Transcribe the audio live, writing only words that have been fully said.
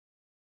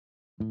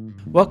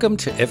Welcome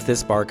to If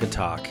This Bar Could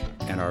Talk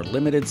and our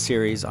limited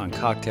series on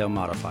cocktail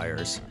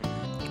modifiers.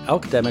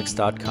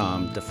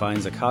 Alchedemics.com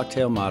defines a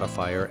cocktail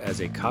modifier as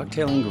a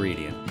cocktail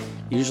ingredient,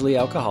 usually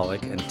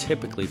alcoholic and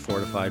typically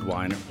fortified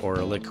wine or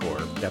a liqueur,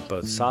 that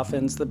both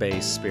softens the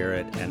base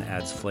spirit and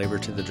adds flavor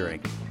to the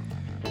drink.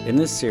 In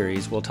this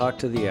series, we'll talk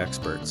to the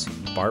experts,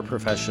 bar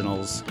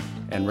professionals,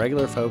 and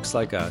regular folks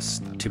like us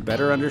to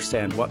better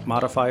understand what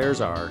modifiers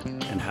are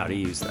and how to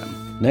use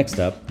them. Next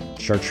up,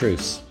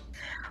 Chartreuse.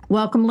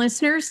 Welcome,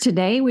 listeners.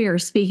 Today we are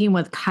speaking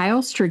with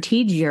Kyle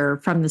Strategier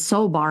from the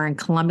Soul Bar in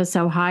Columbus,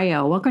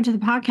 Ohio. Welcome to the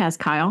podcast,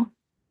 Kyle.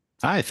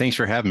 Hi, thanks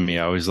for having me.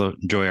 I always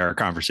enjoy our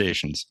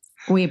conversations.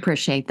 We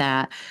appreciate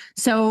that.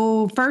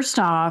 So first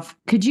off,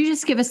 could you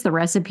just give us the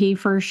recipe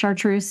for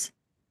Chartreuse?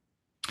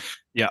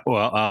 Yeah,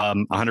 well,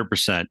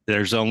 100%.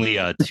 There's only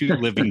 2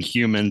 living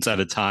humans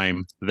at a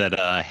time that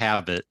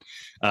have it.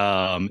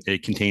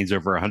 It contains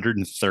over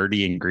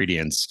 130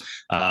 ingredients,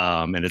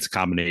 and it's a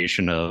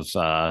combination of,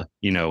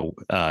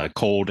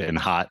 cold and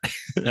hot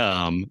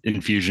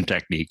infusion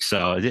techniques.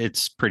 So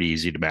it's pretty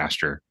easy to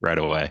master right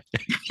away.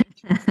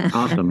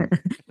 Awesome.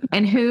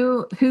 And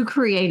who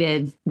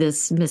created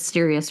this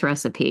mysterious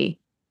recipe?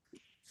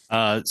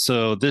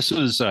 So this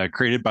was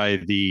created by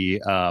the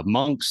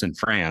monks in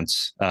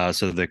France.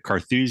 So the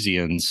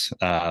Carthusians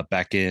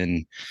back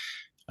in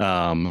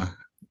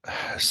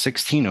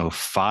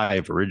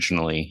 1605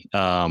 originally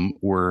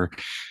were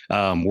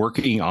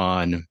working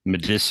on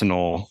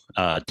medicinal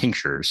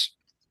tinctures.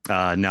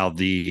 Now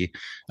the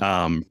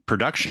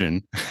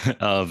production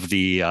of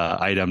the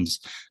items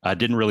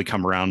didn't really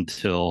come around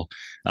till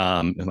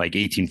like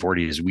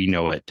 1840 as we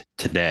know it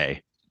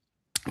today.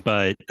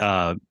 But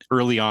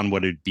early on,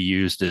 what would be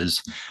used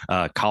is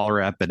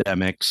cholera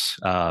epidemics,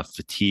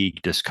 fatigue,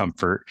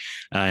 discomfort,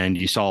 and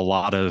you saw a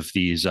lot of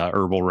these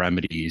herbal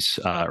remedies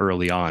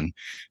early on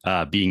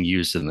being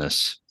used in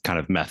this kind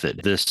of method.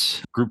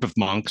 This group of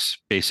monks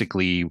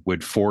basically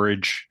would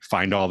forage,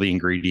 find all the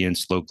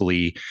ingredients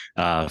locally,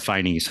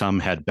 finding some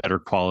had better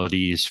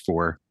qualities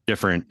for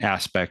different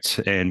aspects,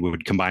 and we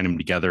would combine them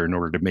together in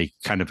order to make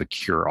kind of a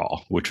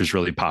cure-all, which was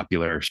really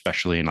popular,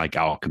 especially in like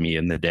alchemy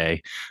in the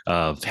day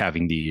of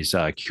having these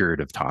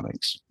curative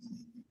tonics.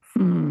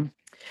 And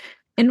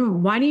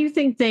why do you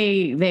think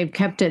they've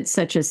kept it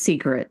such a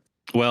secret?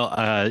 Well,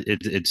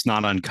 it's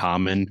not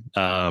uncommon,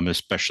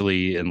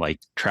 especially in like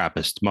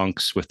Trappist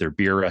monks with their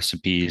beer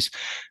recipes.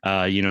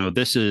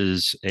 This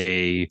is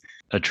a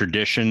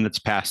tradition that's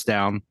passed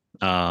down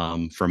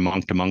from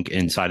monk to monk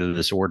inside of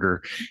this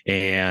order.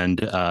 And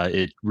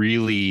it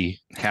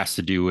really has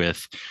to do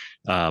with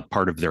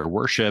part of their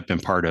worship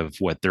and part of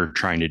what they're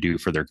trying to do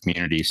for their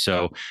community.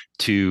 So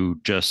to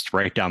just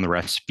write down the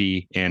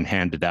recipe and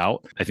hand it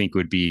out, I think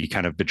would be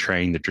kind of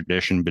betraying the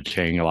tradition,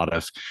 betraying a lot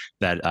of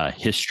that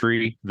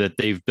history that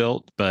they've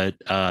built. But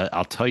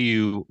I'll tell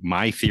you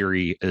my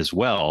theory as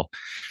well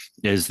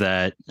is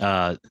that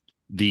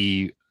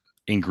the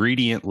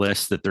ingredient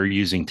list that they're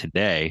using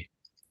today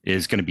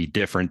is going to be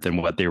different than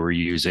what they were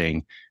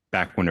using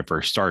back when it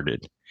first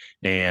started.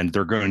 And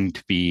they're going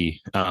to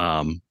be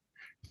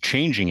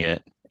changing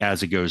it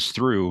as it goes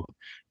through,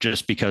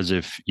 just because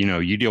if,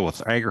 you deal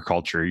with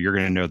agriculture, you're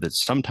going to know that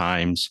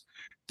sometimes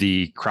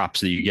the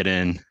crops that you get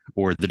in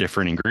or the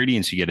different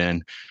ingredients you get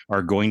in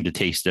are going to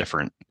taste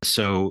different.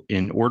 So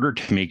in order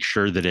to make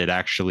sure that it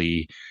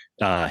actually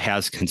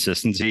has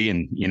consistency,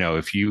 and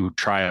if you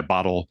try a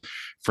bottle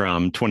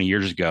from 20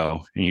 years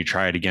ago and you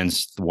try it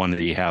against the one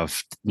that you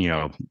have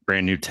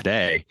brand new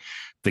today,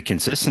 the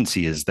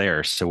consistency is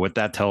there. So what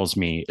that tells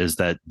me is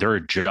that they're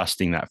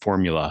adjusting that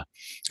formula,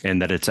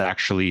 and that it's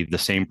actually the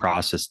same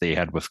process they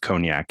had with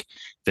cognac,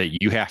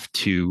 that you have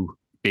to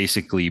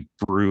basically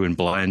brew and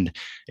blend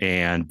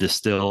and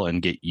distill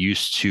and get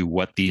used to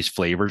what these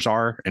flavors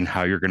are and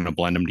how you're going to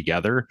blend them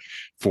together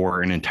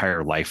for an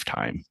entire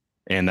lifetime.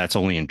 And that's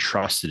only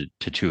entrusted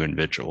to 2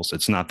 individuals.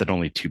 It's not that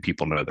only 2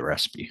 people know the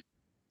recipe.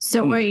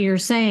 So what you're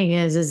saying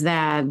is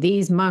that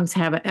these monks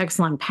have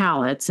excellent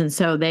palates, and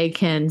so they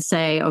can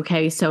say,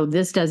 okay, so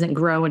this doesn't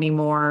grow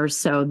anymore,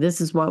 so this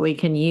is what we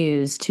can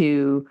use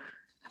to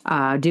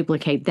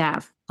duplicate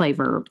that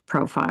flavor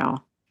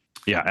profile.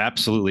 Yeah,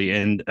 absolutely.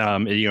 And,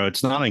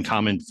 it's not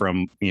uncommon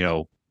from,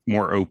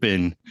 more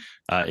open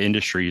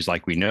industries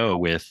like we know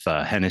with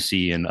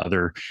Hennessy and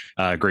other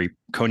great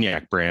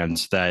cognac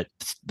brands, that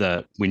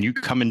when you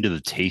come into the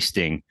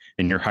tasting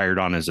and you're hired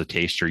on as a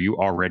taster, you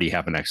already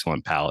have an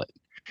excellent palate.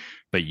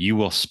 But you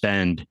will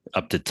spend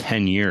up to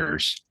 10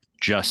 years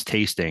just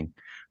tasting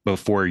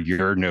before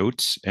your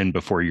notes and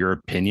before your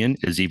opinion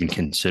is even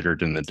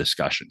considered in the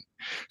discussion.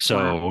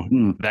 So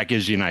that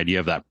gives you an idea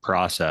of that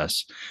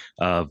process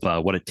of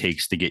what it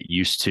takes to get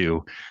used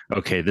to,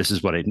 okay, this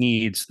is what it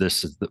needs.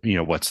 This is,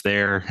 what's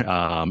there.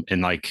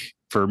 And like,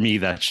 for me,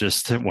 that's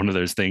just one of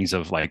those things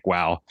of like,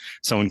 wow,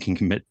 someone can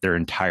commit their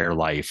entire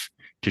life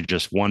to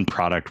just one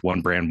product,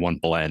 one brand, one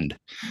blend.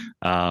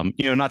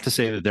 Not to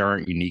say that there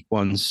aren't unique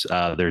ones.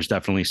 There's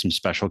definitely some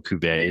special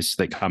cuvées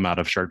that come out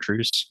of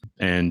Chartreuse.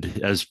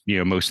 And as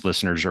most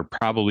listeners are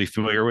probably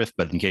familiar with,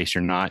 but in case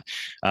you're not,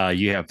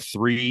 you have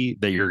three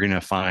that you're going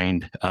to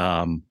find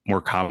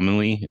more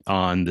commonly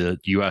on the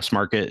US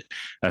market.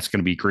 That's going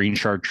to be green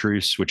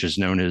Chartreuse, which is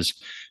known as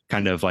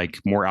kind of like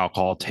more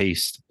alcohol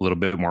taste, a little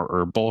bit more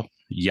herbal.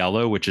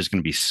 Yellow, which is going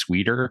to be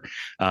sweeter,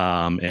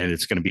 and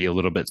it's going to be a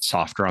little bit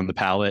softer on the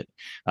palate.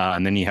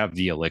 And then you have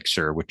the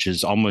elixir, which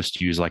is almost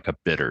used like a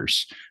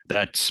bitters.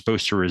 That's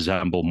supposed to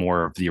resemble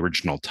more of the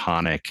original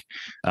tonic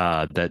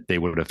that they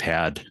would have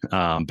had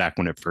back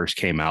when it first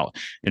came out.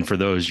 And for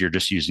those, you're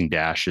just using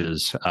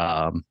dashes.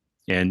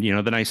 And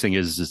the nice thing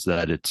is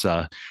that it's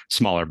a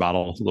smaller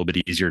bottle, a little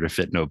bit easier to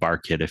fit in a bar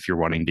kit if you're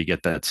wanting to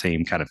get that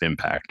same kind of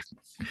impact.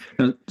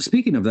 Now,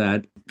 speaking of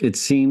that, it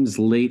seems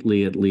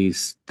lately, at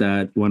least,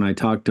 that when I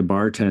talk to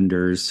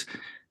bartenders,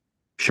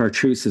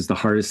 Chartreuse is the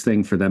hardest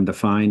thing for them to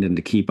find and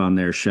to keep on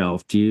their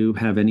shelf. Do you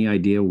have any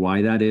idea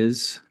why that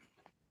is?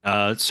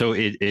 So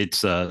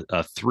it's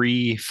a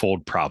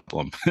threefold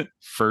problem.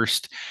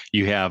 First,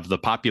 you have the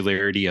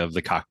popularity of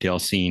the cocktail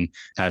scene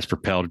has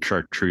propelled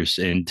Chartreuse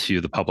into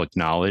the public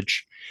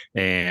knowledge.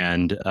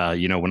 And,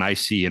 when I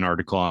see an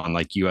article on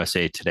like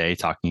USA Today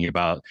talking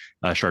about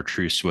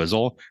Chartreuse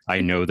Swizzle,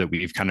 I know that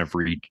we've kind of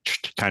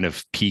reached kind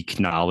of peak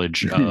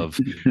knowledge of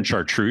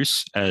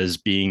Chartreuse as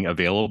being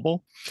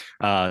available.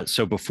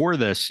 So before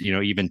this,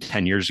 even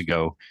 10 years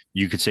ago,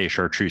 you could say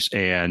Chartreuse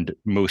and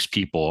most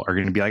people are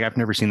going to be like, I've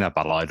never seen that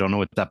bottle. I don't know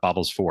what that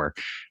bottle's for.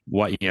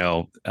 What,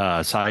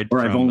 aside or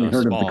from I've only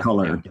heard small, of the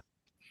color.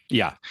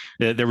 Yeah,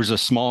 there was a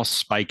small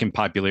spike in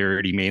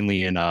popularity,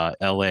 mainly in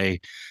LA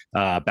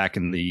back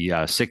in the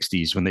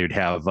 60s when they would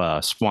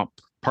have swamp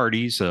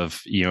parties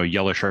of,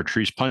 yellow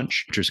Chartreuse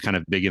punch, which was kind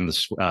of big in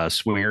the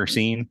swinger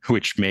scene,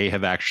 which may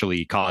have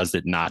actually caused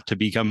it not to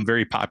become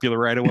very popular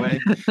right away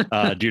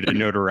due to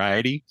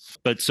notoriety.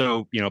 But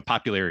so,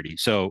 popularity.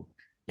 So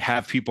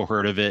have people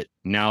heard of it?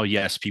 Now,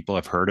 yes, people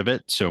have heard of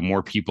it. So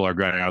more people are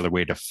going out of their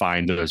way to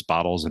find those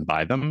bottles and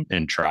buy them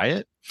and try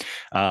it.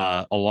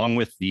 Along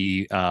with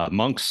the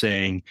monks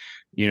saying,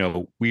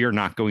 we are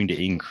not going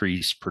to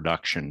increase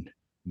production.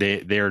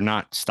 They're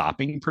not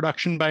stopping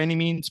production by any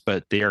means,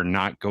 but they are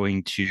not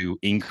going to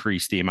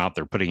increase the amount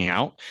they're putting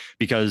out,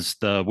 because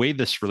the way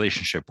this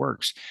relationship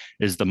works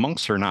is the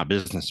monks are not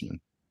businessmen.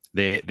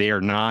 They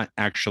are not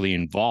actually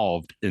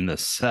involved in the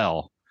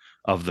sell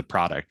of the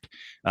product.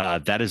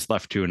 That is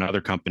left to another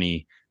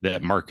company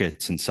that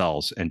markets and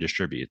sells and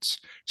distributes.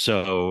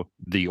 So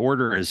the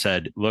order has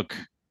said, look,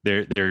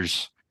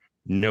 there's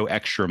no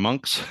extra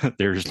monks.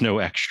 There's no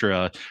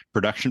extra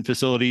production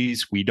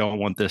facilities. We don't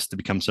want this to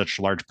become such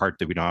a large part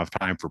that we don't have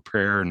time for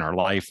prayer in our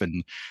life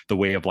and the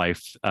way of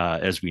life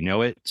as we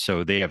know it.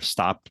 So they have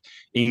stopped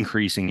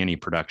increasing any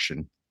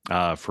production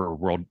for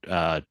world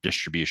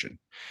distribution.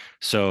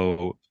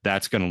 So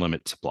that's going to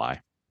limit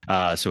supply.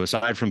 So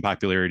aside from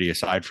popularity,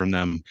 aside from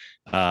them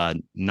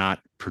not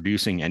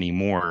producing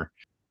anymore,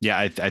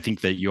 I think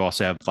that you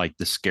also have like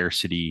the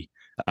scarcity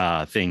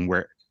thing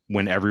where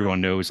when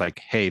everyone knows like,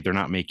 hey, they're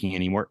not making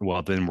any more,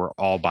 well, then we're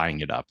all buying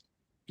it up.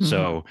 Mm-hmm.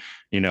 So,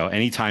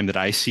 anytime that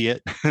I see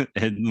it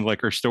in the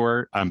liquor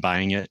store, I'm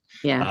buying it.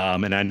 Yeah.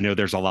 And I know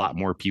there's a lot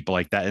more people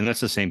like that. And that's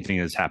the same thing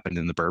that's happened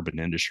in the bourbon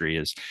industry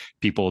is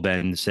people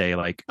then say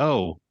like,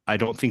 oh, I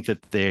don't think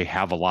that they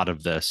have a lot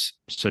of this.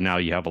 So now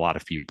you have a lot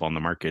of people on the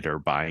market are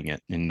buying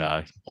it and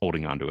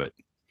holding on to it.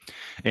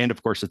 And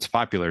of course, it's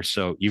popular.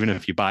 So even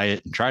if you buy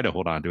it and try to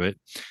hold on to it,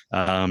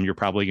 you're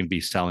probably going to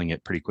be selling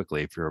it pretty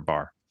quickly if you're a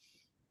bar.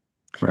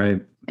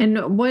 Right.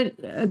 And what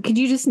could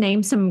you just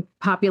name some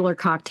popular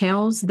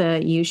cocktails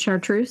that use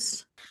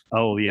Chartreuse?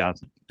 Oh, yeah.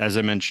 As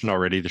I mentioned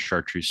already, the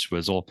Chartreuse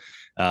Swizzle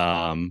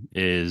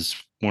is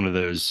one of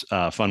those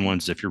fun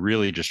ones if you're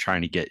really just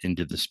trying to get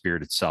into the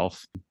spirit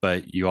itself.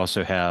 But you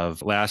also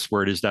have Last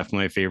Word is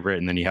definitely a favorite.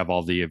 And then you have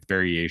all the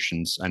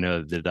variations. I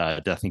know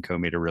that Death & Co.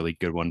 made a really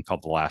good one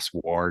called The Last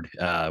Ward,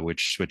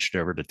 which switched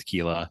over to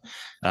tequila.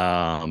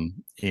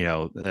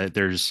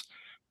 There's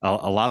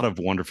a lot of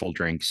wonderful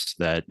drinks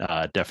that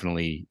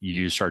definitely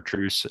use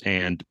Chartreuse.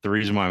 And the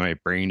reason why my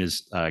brain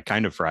is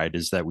kind of fried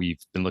is that we've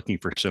been looking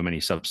for so many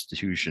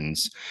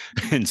substitutions.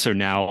 And so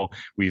now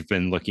we've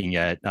been looking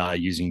at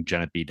using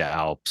Genevieve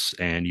d'Alps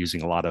and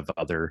using a lot of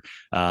other,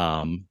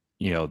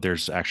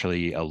 there's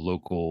actually a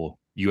local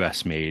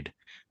US made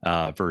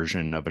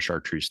version of a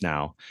Chartreuse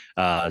now.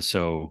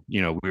 So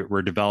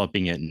we're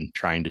developing it and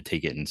trying to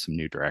take it in some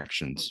new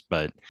directions.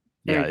 But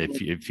yeah,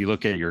 if you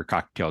look at your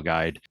cocktail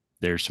guide,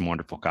 there's some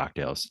wonderful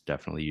cocktails.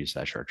 Definitely use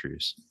that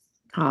Chartreuse.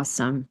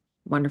 Awesome.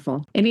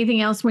 Wonderful. Anything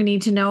else we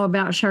need to know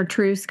about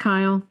Chartreuse,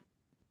 Kyle?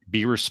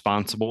 Be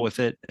responsible with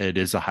it. It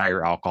is a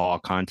higher alcohol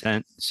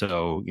content.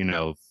 So,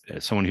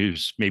 someone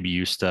who's maybe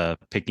used to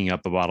picking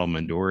up a bottle of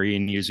Midori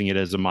and using it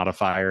as a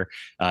modifier,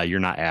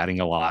 you're not adding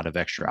a lot of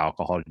extra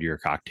alcohol to your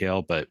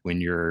cocktail. But when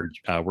you're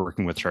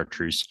working with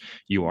Chartreuse,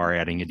 you are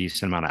adding a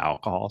decent amount of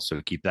alcohol. So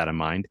keep that in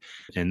mind.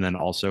 And then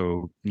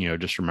also,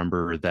 just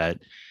remember that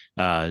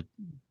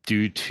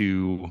due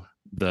to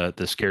the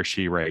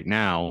scarcity right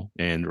now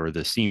or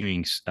the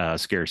seeming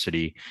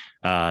scarcity,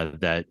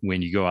 that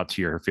when you go out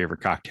to your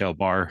favorite cocktail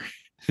bar,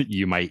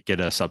 you might get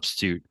a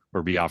substitute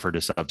or be offered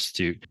a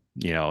substitute,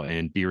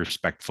 and be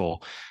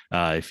respectful.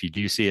 If you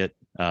do see it,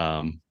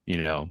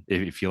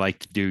 if you like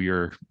to do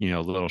your,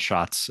 little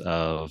shots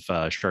of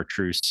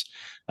Chartreuse,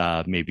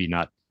 maybe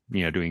not,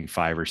 doing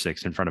 5 or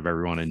 6 in front of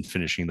everyone and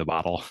finishing the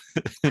bottle.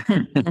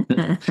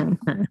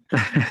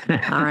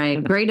 All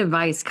right. Great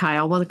advice,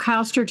 Kyle. Well,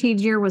 Kyle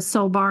Strategier with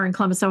Soul Bar in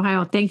Columbus,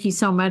 Ohio. Thank you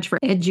so much for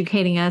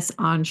educating us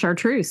on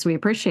Chartreuse. We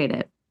appreciate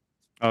it.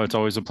 Oh, it's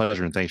always a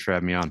pleasure. And thanks for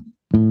having me on.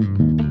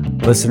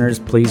 Listeners,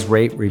 please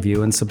rate,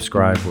 review, and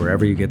subscribe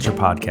wherever you get your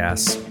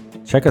podcasts.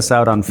 Check us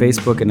out on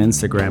Facebook and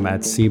Instagram at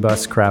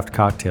Seabus Craft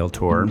Cocktail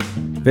Tour.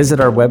 Visit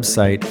our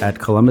website at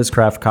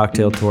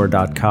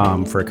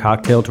columbuscraftcocktailtour.com for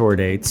cocktail tour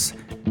dates,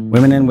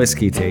 women and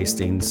whiskey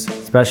tastings,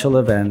 special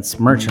events,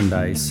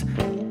 merchandise,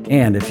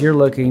 and if you're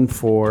looking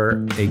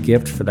for a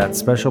gift for that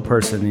special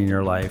person in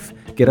your life,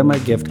 get them a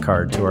gift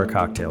card to our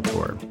cocktail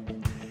tour.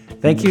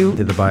 Thank you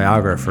to the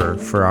biographer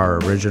for our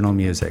original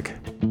music.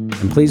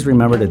 And please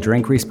remember to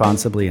drink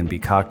responsibly and be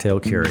cocktail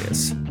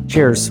curious.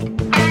 Cheers.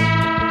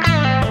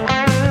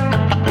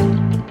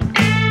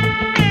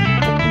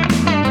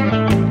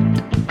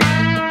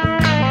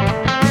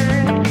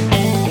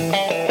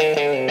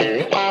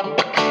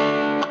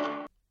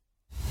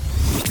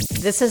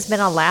 This has been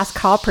a Last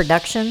Call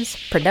Productions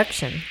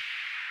production.